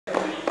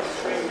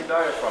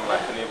diaphragm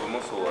like any other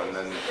muscle, and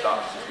then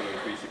that's just going to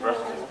increase your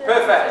breath.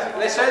 Perfect.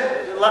 Listen,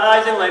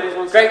 eyes in,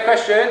 ladies. Great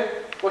question.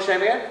 What's your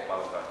name again?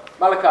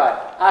 Malachi.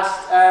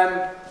 Asked,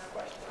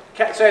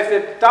 so if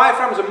the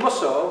diaphragm's a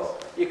muscle,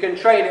 you can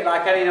train it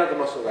like any other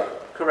muscle though.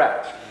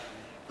 Correct.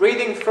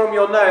 Breathing from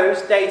your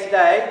nose day to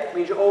day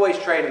means you're always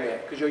training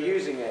it because you're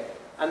using it.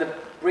 And the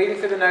breathing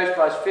through the nose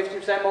provides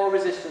 50% more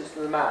resistance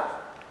than the mouth.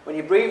 When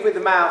you breathe with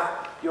the mouth,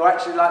 you're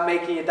actually like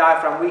making your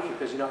diaphragm weaker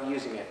because you're not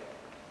using it.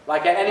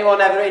 Like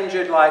anyone ever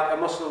injured like a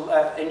muscle,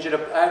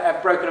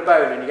 broken a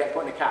bone and you get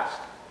put in a cast?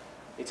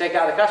 You take it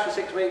out of the cast for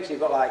 6 weeks, you've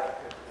got like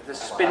the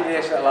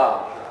spindliest little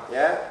arm.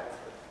 Yeah?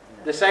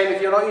 The same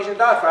if you're not using the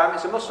diaphragm,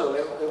 it's a muscle,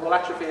 it will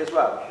atrophy as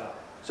well.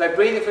 So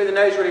breathing through the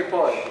nose is really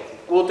important.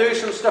 We'll do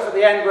some stuff at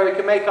the end where we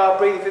can make our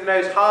breathing through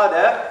the nose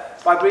harder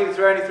by breathing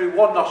through only through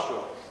one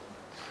nostril.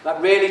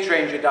 That really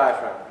trains your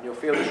diaphragm and you'll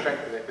feel the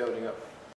strength of it building up.